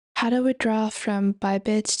How to withdraw from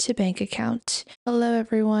ByBit to bank account. Hello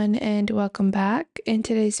everyone and welcome back. In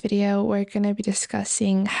today's video, we're going to be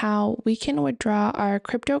discussing how we can withdraw our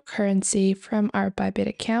cryptocurrency from our ByBit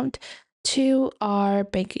account to our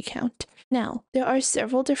bank account. Now, there are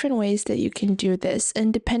several different ways that you can do this,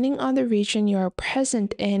 and depending on the region you are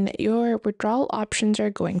present in, your withdrawal options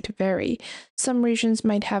are going to vary. Some regions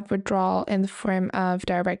might have withdrawal in the form of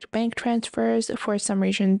direct bank transfers. For some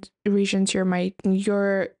regions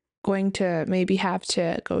you're going to maybe have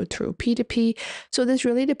to go through P2P. So this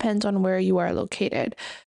really depends on where you are located.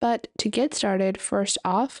 But to get started, first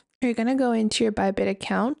off, you're going to go into your ByBit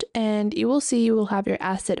account and you will see you will have your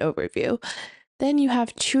asset overview. Then you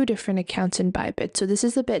have two different accounts in ByBit. So this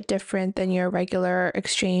is a bit different than your regular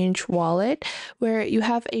exchange wallet, where you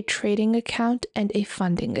have a trading account and a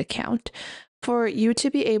funding account. For you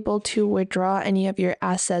to be able to withdraw any of your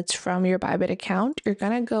assets from your ByBit account, you're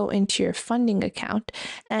going to go into your funding account.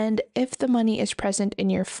 And if the money is present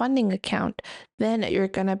in your funding account, then you're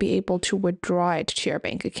going to be able to withdraw it to your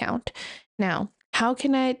bank account. Now, how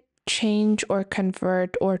can I change or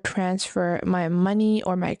convert or transfer my money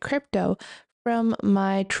or my crypto from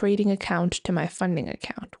my trading account to my funding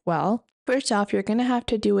account? Well, first off, you're going to have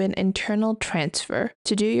to do an internal transfer.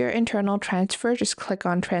 To do your internal transfer, just click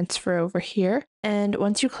on transfer over here. And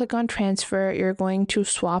once you click on transfer, you're going to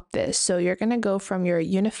swap this. So you're going to go from your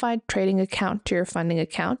unified trading account to your funding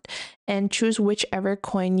account and choose whichever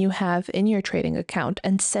coin you have in your trading account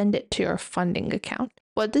and send it to your funding account.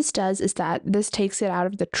 What this does is that this takes it out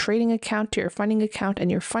of the trading account to your funding account,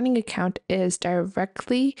 and your funding account is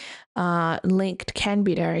directly linked, can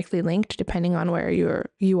be directly linked depending on where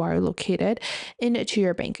you are located, into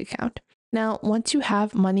your bank account. Now, once you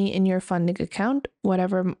have money in your funding account,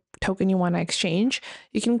 whatever token you want to exchange,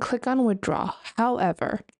 you can click on withdraw.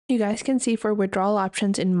 However, you guys can see for withdrawal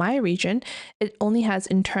options in my region, it only has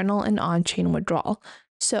internal and on-chain withdrawal.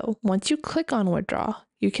 So once you click on withdraw,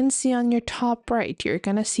 you can see on your top right, you're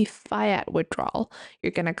going to see fiat withdrawal.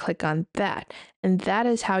 You're going to click on that, and that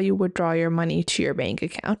is how you withdraw your money to your bank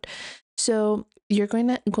account. So you're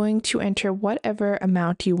going to enter whatever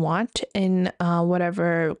amount you want in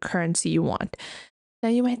whatever currency you want. Now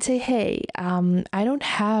you might say, hey, I don't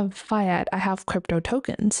have fiat, I have crypto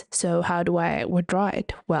tokens. So how do I withdraw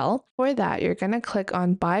it? Well, for that, you're going to click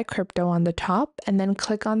on buy crypto on the top and then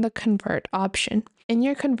click on the convert option. In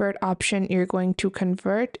your convert option, you're going to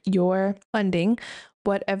convert your funding,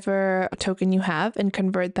 whatever token you have, and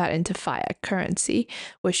convert that into fiat currency,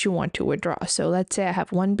 which you want to withdraw. So let's say I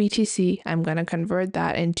have 1 BTC. I'm going to convert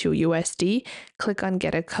that into USD. Click on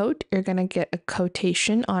get a quote. You're going to get a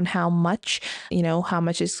quotation on how much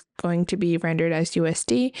is going to be rendered as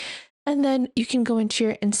USD. And then you can go into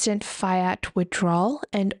your instant fiat withdrawal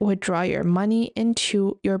and withdraw your money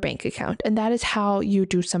into your bank account. And that is how you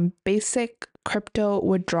do some basic crypto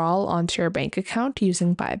withdrawal onto your bank account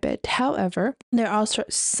using ByBit. However, there are also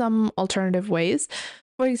some alternative ways.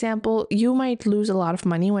 For example, you might lose a lot of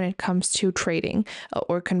money when it comes to trading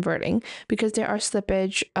or converting because there are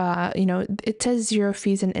slippage. It says 0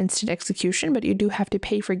 fees and instant execution, but you do have to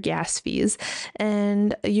pay for gas fees,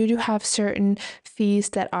 and you do have certain fees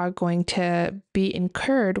that are going to be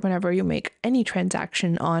incurred whenever you make any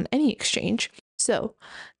transaction on any exchange. So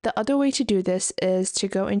the other way to do this is to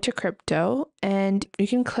go into crypto, and you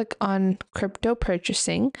can click on crypto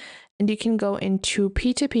purchasing, and you can go into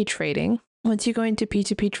P2P trading. Once you go into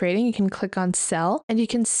P2P trading, you can click on sell, and you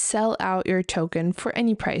can sell out your token for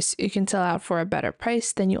any price. You can sell out for a better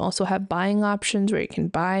price. Then you also have buying options where you can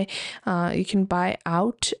buy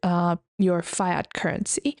out your fiat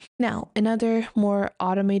currency. Now, another more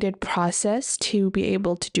automated process to be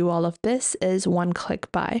able to do all of this is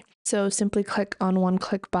one-click buy. So simply click on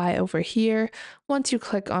one-click buy over here. Once you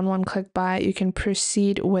click on one-click buy, you can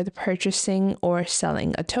proceed with purchasing or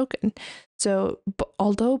selling a token. So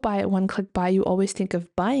although by one-click buy, you always think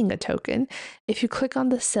of buying a token, if you click on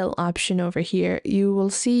the sell option over here, you will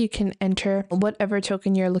see you can enter whatever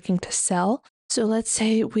token you're looking to sell. So let's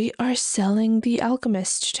say we are selling the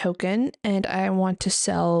Alchemist token, and I want to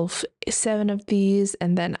sell 7 of these,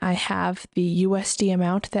 and then I have the USD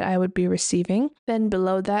amount that I would be receiving. Then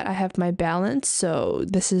below that, I have my balance. So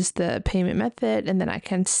this is the payment method, and then I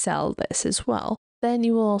can sell this as well. Then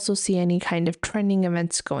you will also see any kind of trending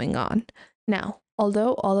events going on. Now,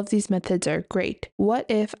 although all of these methods are great, what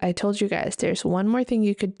if I told you guys there's one more thing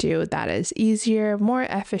you could do that is easier, more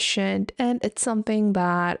efficient, and it's something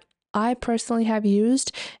that I personally have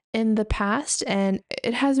used in the past, and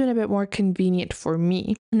it has been a bit more convenient for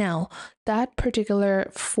me. Now, that particular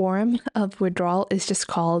form of withdrawal is just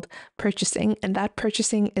called purchasing, and that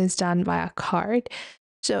purchasing is done via card.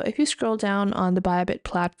 So if you scroll down on the ByBit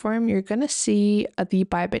platform, you're going to see the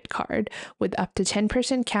ByBit card with up to 10%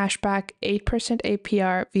 cashback, 8%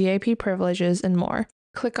 APR, VIP privileges, and more.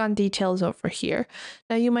 Click on details over here.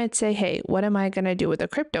 Now you might say, hey, what am I going to do with a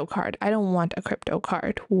crypto card? I don't want a crypto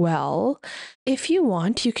card. Well, if you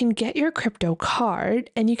want, you can get your crypto card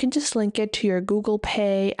and you can just link it to your Google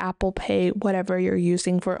Pay, Apple Pay, whatever you're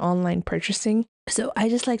using for online purchasing. So I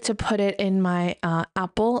just like to put it in my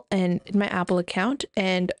Apple account.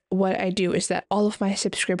 And what I do is that all of my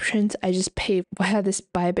subscriptions, I just pay. I have this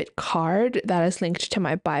ByBit card that is linked to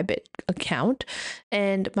my ByBit account,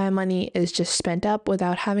 and my money is just spent up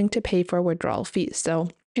without having to pay for withdrawal fees. So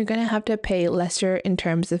you're going to have to pay lesser in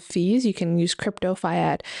terms of fees. You can use crypto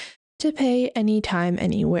fiat to pay anytime,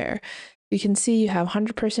 anywhere. You can see you have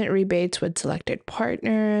 100% rebates with selected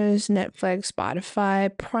partners, Netflix,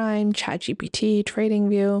 Spotify, Prime, ChatGPT,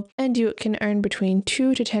 TradingView, and you can earn between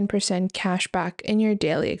 2 to 10% cash back in your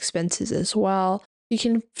daily expenses as well. You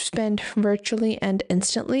can spend virtually and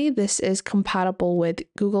instantly. This is compatible with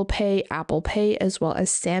Google Pay, Apple Pay, as well as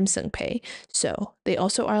Samsung Pay. So they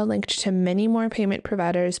also are linked to many more payment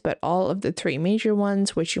providers, but all of the 3 major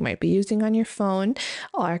ones, which you might be using on your phone,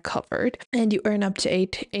 are covered. And you earn up to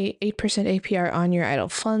 8% APR on your idle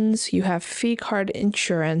funds. You have fee card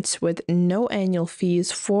insurance with no annual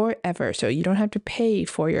fees forever. So you don't have to pay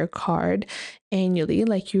for your card annually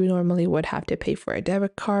like you normally would have to pay for a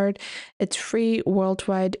debit card. It's free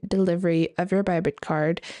worldwide delivery of your ByBit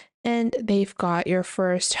card, and they've got your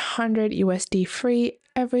first 100 USD free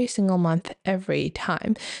every single month, every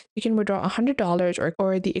time. You can withdraw $100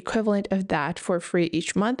 or the equivalent of that for free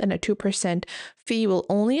each month, and a 2% fee will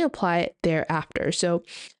only apply thereafter. So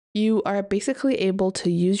you are basically able to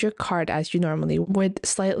use your card as you normally would,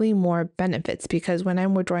 slightly more benefits, because when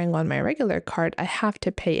I'm withdrawing on my regular card, I have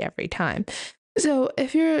to pay every time. So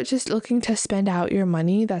if you're just looking to spend out your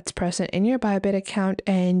money that's present in your ByBit account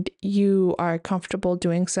and you are comfortable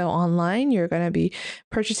doing so online, you're going to be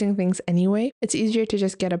purchasing things anyway, it's easier to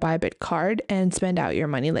just get a ByBit card and spend out your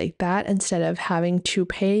money like that instead of having to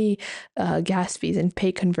pay gas fees and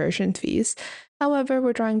pay conversion fees. However,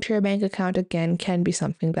 withdrawing to your bank account again can be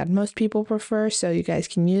something that most people prefer, so you guys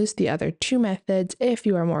can use the other 2 methods if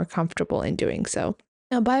you are more comfortable in doing so.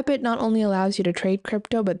 Now, ByBit not only allows you to trade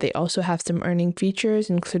crypto, but they also have some earning features,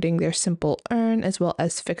 including their simple earn, as well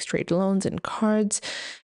as fixed rate loans and cards.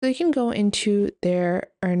 So you can go into their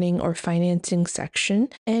earning or financing section,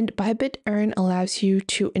 and ByBit Earn allows you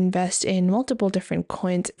to invest in multiple different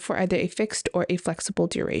coins for either a fixed or a flexible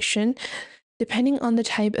duration. Depending on the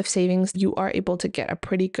type of savings, you are able to get a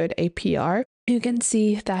pretty good APR. You can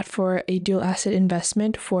see that for a dual asset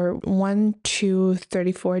investment for 1 to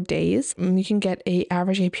 34 days, you can get an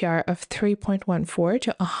average APR of 3.14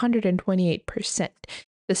 to 128%.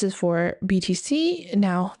 This is for BTC.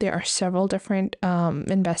 Now, there are several different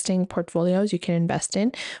investing portfolios you can invest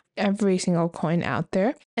in, every single coin out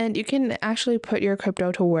there. And you can actually put your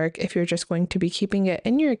crypto to work if you're just going to be keeping it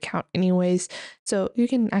in your account anyways. So you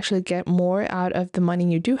can actually get more out of the money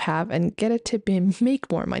you do have and get it to make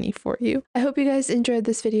more money for you. I hope you guys enjoyed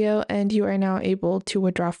this video and you are now able to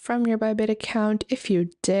withdraw from your ByBit account. If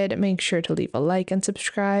you did, make sure to leave a like and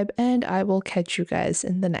subscribe, and I will catch you guys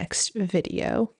in the next video.